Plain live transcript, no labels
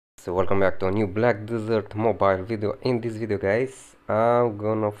So welcome back to a new Black Desert mobile video. In this video, guys, I'm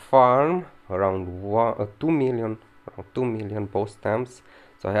gonna farm around 2 million bow stamps.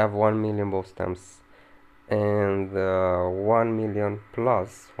 So I have 1 million bow stamps and 1 million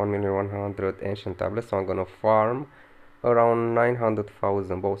plus 1,100,000 ancient tablets. So I'm gonna farm around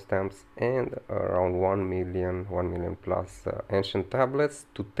 900,000 bow stamps and around 1 million plus ancient tablets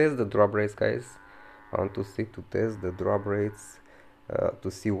to test the drop rates, guys. I want to test the drop rates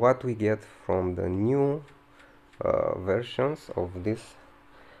to see what we get from the new versions of this.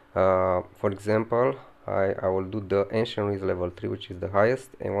 For example, I will do the ancient ruins level 3, which is the highest,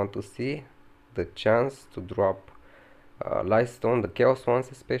 and want to see the chance to drop lightstone, the chaos ones,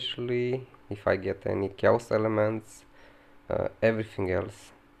 especially if I get any chaos elements, everything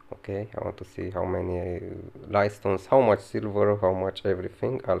else. Okay, I want to see how many lightstones, how much silver, how much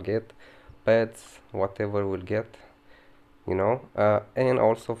everything I'll get, pets, whatever we'll get, you know. And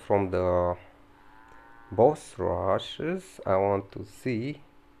also from the boss rushes, I want to see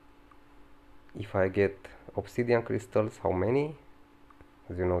if I get obsidian crystals, how many.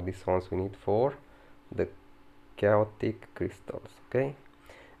 As you know, these ones we need for the chaotic crystals. Okay,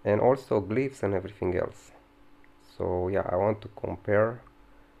 and also glyphs and everything else. So yeah, I want to compare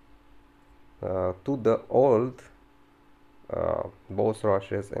to the old boss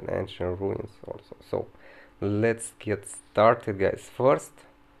rushes and ancient ruins also. So let's get started, guys. First,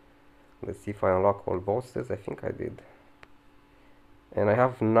 let's see if I unlock all bosses. I think I did. And I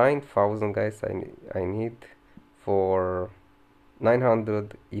have 9,000, guys. I need for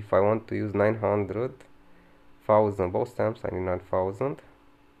 900. If I want to use 900,000 bow stamps, I need 9,000.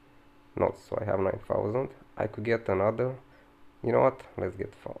 No, so I have 9,000. I could get another. You know what? Let's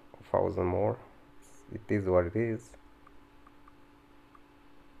get 1,000 more. It is what it is.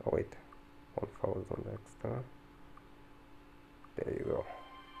 Oh wait, 1,000 extra. There you go.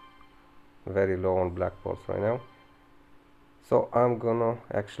 Very low on black balls right now. So I'm gonna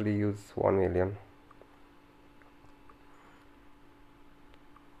actually use 1 million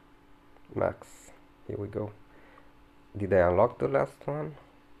max. Here we go. Did I unlock the last one?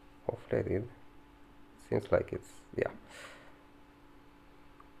 Hopefully I did. Seems like it's, yeah.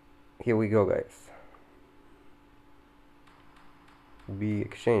 Here we go, guys. Be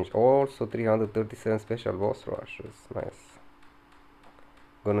exchange. Also 337 special boss rushes. Nice.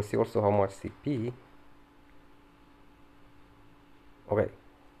 Gonna see also how much CP. Okay,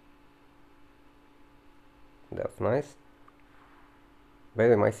 that's nice. By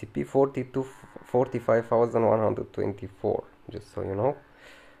the way, my CP 45,124, just so you know.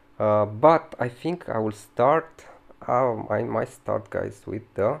 But I think I will start. I might start, guys,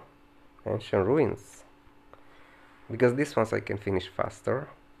 with the ancient ruins, because these ones I can finish faster.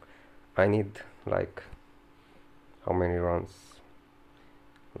 I need like how many runs?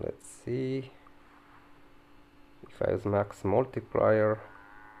 Let's see. If I use max multiplier,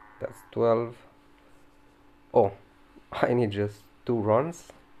 that's 12. Oh, I need just 2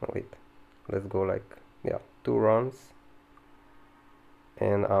 runs. Oh, wait, let's go like, yeah, 2 runs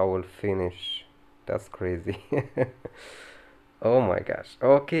and I will finish. That's crazy. Oh my gosh.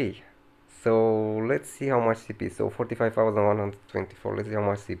 Okay, so let's see how much CP. So 45,124. Let's see how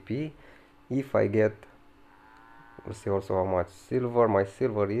much CP. If I get, let's see also how much silver. My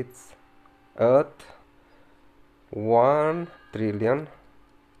silver is at 1 trillion.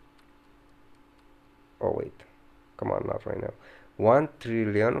 Oh wait, come on, not right now.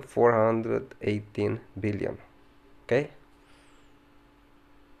 1,418,000,000,000. Okay,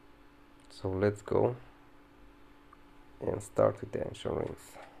 so let's go and start with the ancient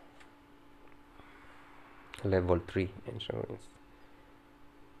ruins. Level 3 ancient ruins.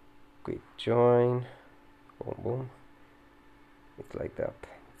 Quick join. Boom, boom. It's like that.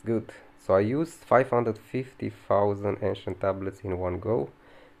 It's good. So I used 550,000 ancient tablets in one go.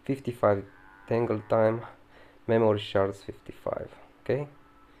 55 tangle time. Memory shards 55. Okay.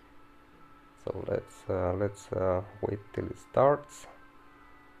 So let's wait till it starts.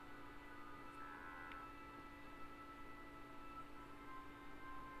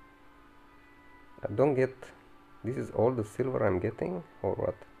 I don't get, this is all the silver I'm getting or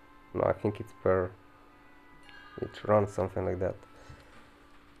what? No, I think it's per each run, something like that.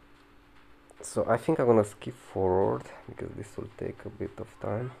 So I think I'm gonna skip forward because this will take a bit of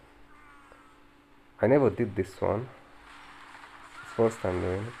time. I never did this one. It's first time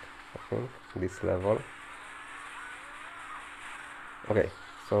doing it, I think, this level. Okay,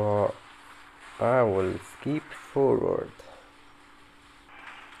 so I will skip forward.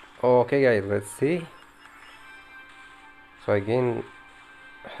 Okay, guys, let's see. So again,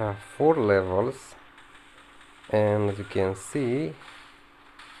 have 4 levels, and as you can see,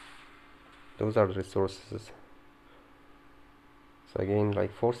 those are the resources. So again,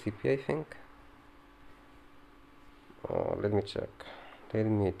 like 4 CP, I think. Let me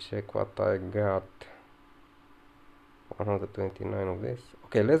check what I got. 129 of this.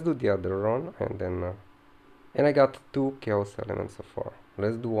 Okay, let's do the other run, and then and I got 2 chaos elements so far.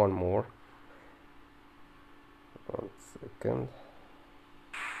 Let's do one more. 1 second.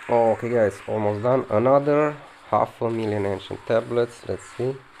 Okay guys, almost done. Another 500,000 ancient tablets. Let's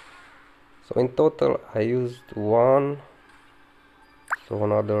see. So in total I used one, so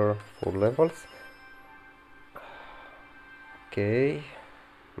another 4 levels. Okay,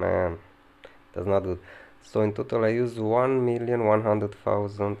 man, that's not good. So in total I used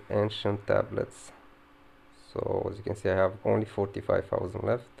 1,100,000 ancient tablets. So as you can see, I have only 45,000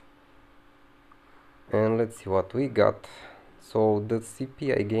 left. And let's see what we got. So the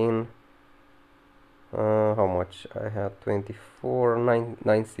CP I gain, how much? I had 24, 9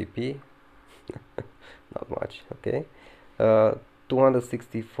 CP. Not much, okay.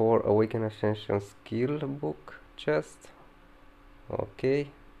 264 Awaken Ascension skill book chest.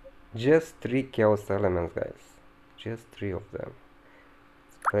 Okay. Just 3 chaos elements, guys. Just 3 of them.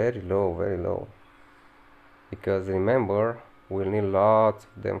 It's very low, very low. Because remember, we'll need lots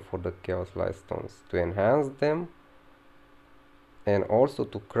of them for the chaos light stones to enhance them and also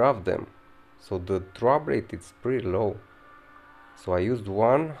to craft them. So the drop rate is pretty low. So I used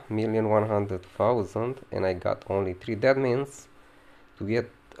 1,100,000 and I got only 3. That means to get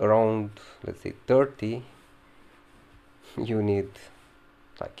around, let's say 30, you need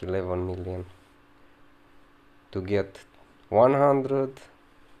like 11 million. To get 100,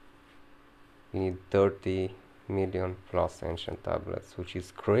 you need 30 million plus ancient tablets, which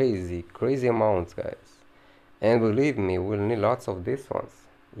is crazy amounts, guys. And believe me, we'll need lots of these ones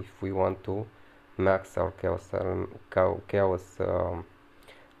if we want to max our chaos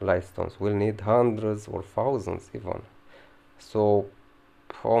light stones. We'll need hundreds or thousands even. So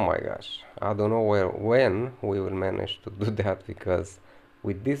oh my gosh, I don't know when we will manage to do that, because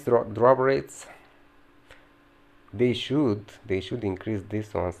with these drop rates they should increase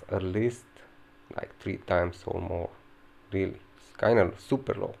these ones at least like 3 times or more. Really, it's kind of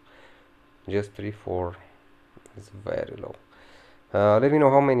super low. Just 3, 4 is very low. Let me know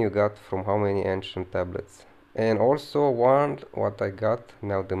how many you got from how many ancient tablets. And also what I got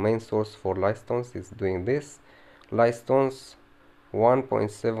now, the main source for light stones is doing this. Light stones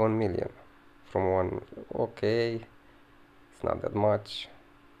 1.7 million from one. Okay, it's not that much.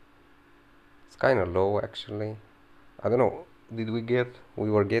 It's kind of low actually. I don't know, we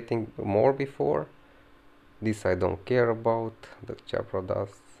were getting more before. This I don't care about, the chapra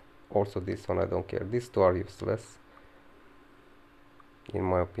dust. Also this one I don't care. These two are useless in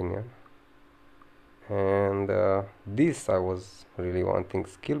my opinion. And this I was really wanting.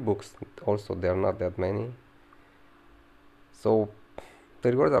 Skill books also, there are not that many. So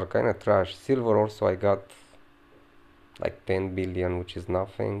the rewards are kind of trash. Silver also I got like 10 billion, which is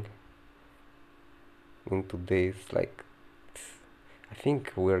nothing in today's, like, I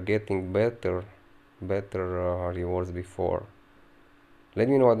think we're getting better rewards before. Let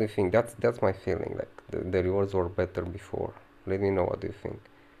me know what you think. That's my feeling, like the rewards were better before. Let me know what you think.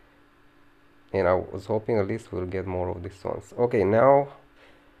 And I was hoping at least we'll get more of these ones. Okay, now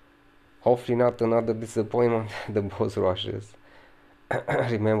hopefully not another disappointment. The boss rushes.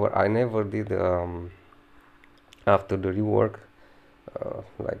 Remember, I never did after the rework,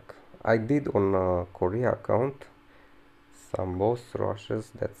 like I did on Korea account, some boss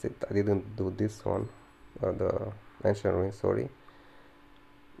rushes. That's it. I didn't do this one, the ancient ruin, sorry.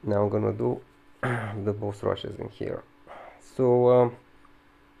 Now I'm gonna do the boss rushes in here. So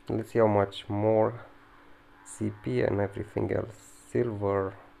let's see how much more CP and everything else,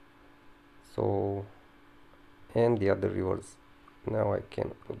 silver, so, and the other rewards. Now I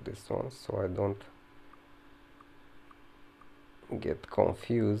can put this one so I don't get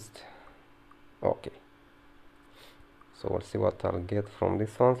confused. Okay, so we'll see what I'll get from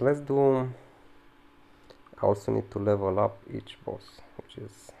these ones. Let's do, I also need to level up each boss, which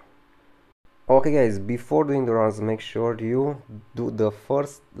is okay. Guys, before doing the runs, make sure you do the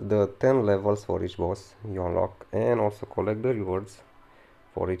 10 levels for each boss you unlock, and also collect the rewards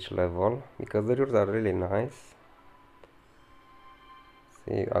for each level, because the rewards are really nice.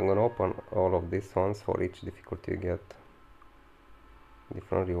 See, I'm gonna open all of these ones. For each difficulty you get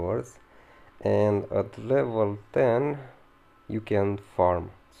different rewards, and at level 10 you can farm.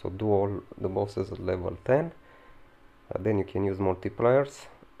 So do all the bosses at level 10, then you can use multipliers,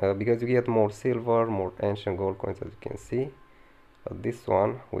 because you get more silver, more ancient gold coins, as you can see. This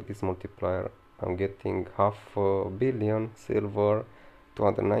one, with this multiplier, I'm getting 500 million silver,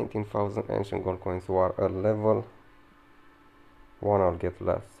 219,000 ancient gold coins were a level 1. I'll get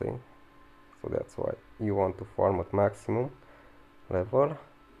less, see? So that's why you want to farm at maximum level.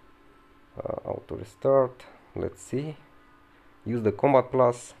 Auto restart. Let's see. Use the combat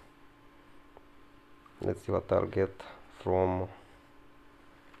plus. Let's see what I'll get from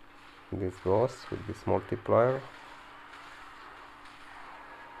this boss with this multiplier.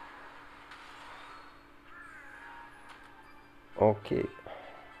 Okay.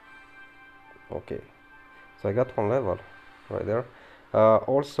 Okay. So I got one level right there.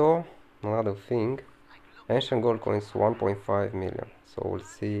 Also, another thing, ancient gold coins 1.5 million. So we'll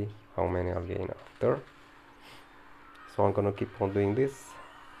see how many I'll gain after. So I'm gonna keep on doing this.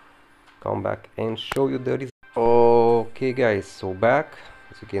 Come back and show you the result. Okay guys, so back.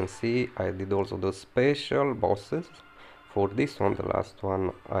 As you can see, I did also the special bosses. For this one, the last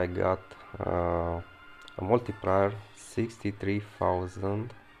one, I got a multiplier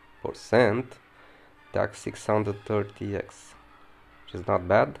 63,000%, tax 630x, which is not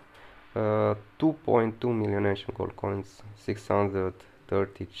bad. 2.2 million ancient gold coins,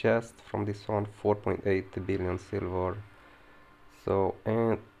 630 chests from this one, 4.8 billion silver. So,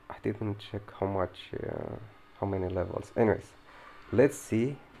 and I didn't check how much, how many levels. Anyways, let's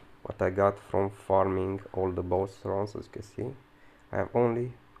see what I got from farming all the boss runs. As you can see, I have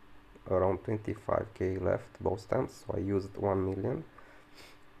only around 25k left boss stamps, so I used 1 million.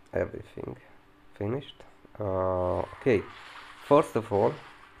 Everything finished. Okay, first of all,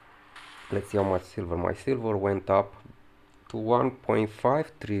 let's see how much silver. My silver went up to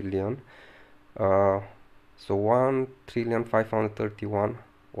 1.5 trillion. So 1 trillion 531,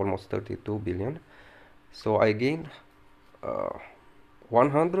 almost 32 billion. So I gained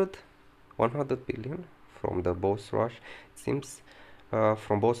 100 billion from the boss rush. It seems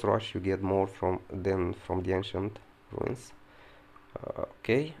from boss rush you get more than from the ancient ruins.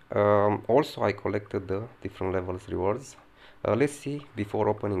 Okay, also I collected the different levels rewards. Let's see, before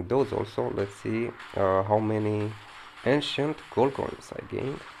opening those also, let's see how many ancient gold coins I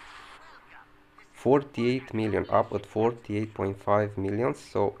gained. 48 million, up at 48.5 million.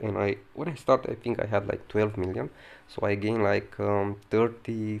 So, and when I started, I think I had like 12 million. So I gained like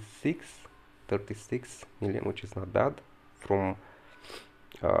 36 million, which is not bad. From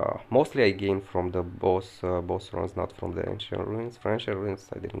mostly I gained from the boss runs, not from the ancient ruins. For ancient ruins,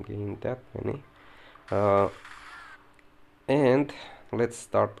 I didn't gain that many. And let's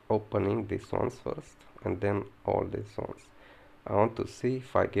start opening these ones first, and then all these ones. I want to see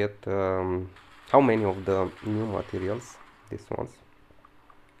if I get how many of the new materials, these ones,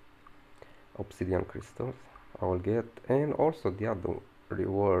 obsidian crystals, I will get, and also the other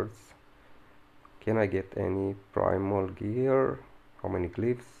rewards. Can I get any primal gear? How many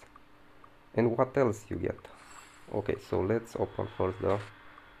glyphs? And what else you get? Okay, so let's open first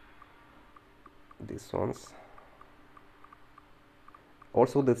these ones.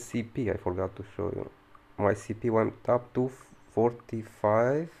 Also the CP, I forgot to show you. My CP went up to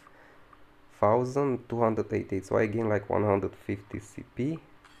 45,288, so I gained like 150 CP.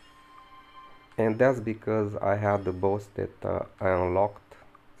 And that's because I had the boss that I unlocked.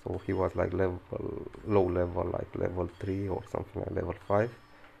 So he was like low level, like level 3 or something, like level 5.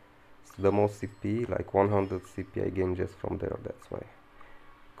 So the most CP, like 100 CP I gained just from there, that's why.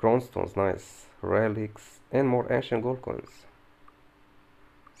 Crown stones, nice. Relics and more ancient gold coins.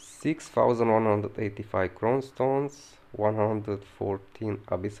 6,185 crown stones, 114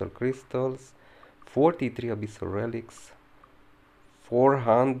 abyssal crystals, 43 abyssal relics,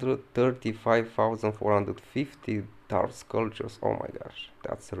 435,450 dark sculptures. Oh my gosh,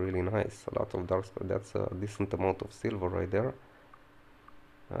 that's really nice. A lot of dark sculptures. That's a decent amount of silver right there.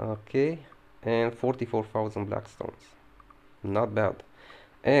 Okay, and 44,000 black stones. Not bad.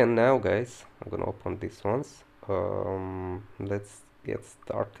 And now, guys, I'm gonna open these ones. Let's get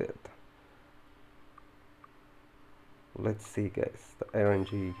started. Let's see, guys, the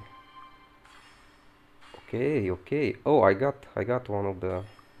RNG. Okay. Oh, I got one of the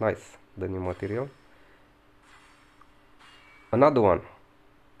nice, the new material. Another one.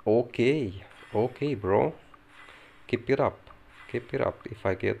 Okay, bro. Keep it up. If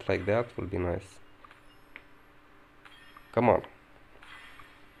I get like that, will be nice. Come on.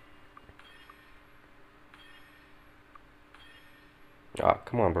 Ah,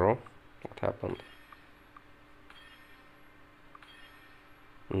 come on, bro. What happened?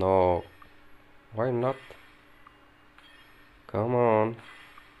 No. Why not? Come on.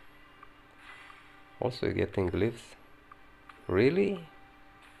 Also, you're getting glyphs. Really?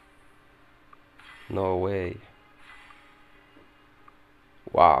 No way.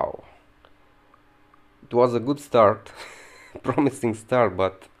 Wow. It was a good start. promising start,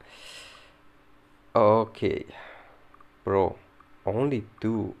 but okay, bro, only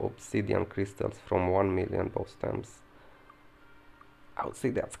 2 obsidian crystals from 1 million bow stamps. I would say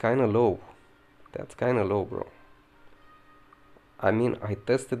that's kinda low. That's kinda low, bro. I mean, I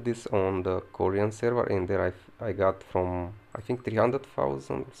tested this on the Korean server, and there I got from, I think,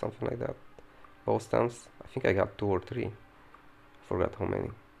 300,000 or something like that bow stamps. I think I got 2 or 3. Forgot how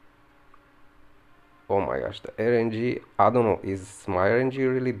many. Oh my gosh, the RNG, I don't know, is my RNG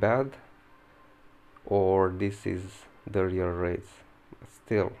really bad, or this is the real rates? But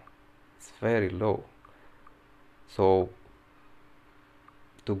still, it's very low. So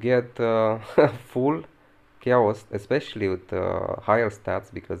to get full chaos, especially with higher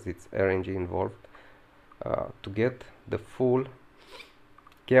stats, because it's RNG involved, to get the full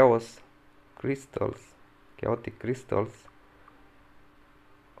chaos crystals, chaotic crystals,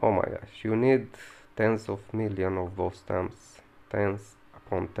 oh my gosh, you need tens of million of bow stamps, tens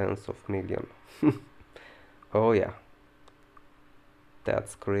upon tens of million. Oh yeah,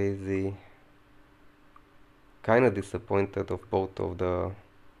 that's crazy. Kinda disappointed of both of the.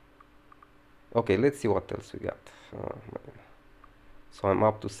 Okay, let's see what else we got. So I'm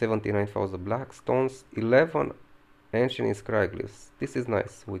up to 79,000 black stones, 11 ancient inscribed glyphs. This is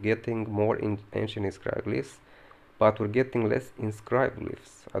nice. We're getting more in ancient inscribed glyphs, but we're getting less inscribed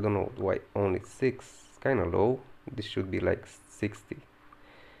glyphs. I don't know why only 6. It's kind of low. This should be like 60.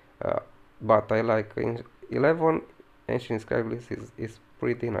 But I like 11 ancient inscribed glyphs is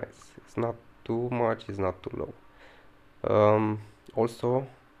pretty nice. It's not too much, it's not too low. Also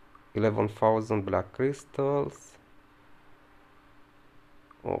 11,000 black crystals.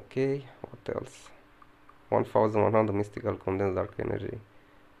 Okay, what else? 1100 mystical condensed dark energy.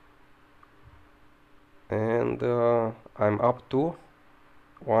 And I'm up to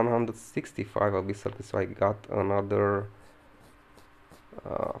 165 abyssal, so I got another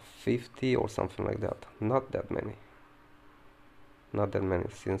 50 or something like that. Not that many. Not that many,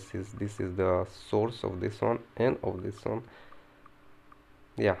 since this is the source of this one and of this one.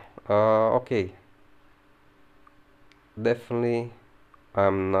 Yeah, okay. Definitely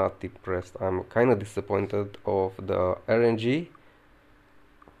I'm not impressed. I'm kind of disappointed of the RNG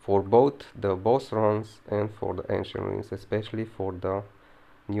for both the boss runs and for the ancient ruins, especially for the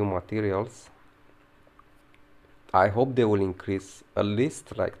new materials. I hope they will increase at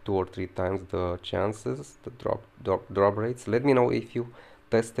least like 2 or 3 times the chances, the drop rates. Let me know if you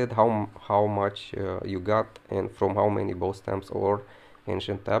tested how much you got and from how many bow stamps or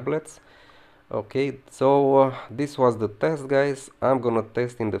ancient tablets. Okay, so this was the test, guys. I'm gonna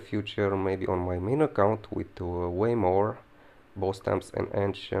test in the future maybe on my main account with way more bow stamps and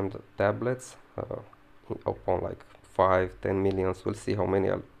ancient tablets upon like 5-10 millions. We'll see how many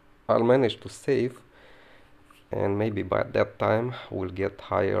I'll manage to save, and maybe by that time we'll get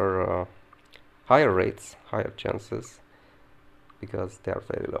higher rates, higher chances, because they are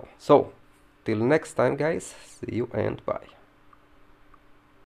very low. So till next time, guys, see you and bye.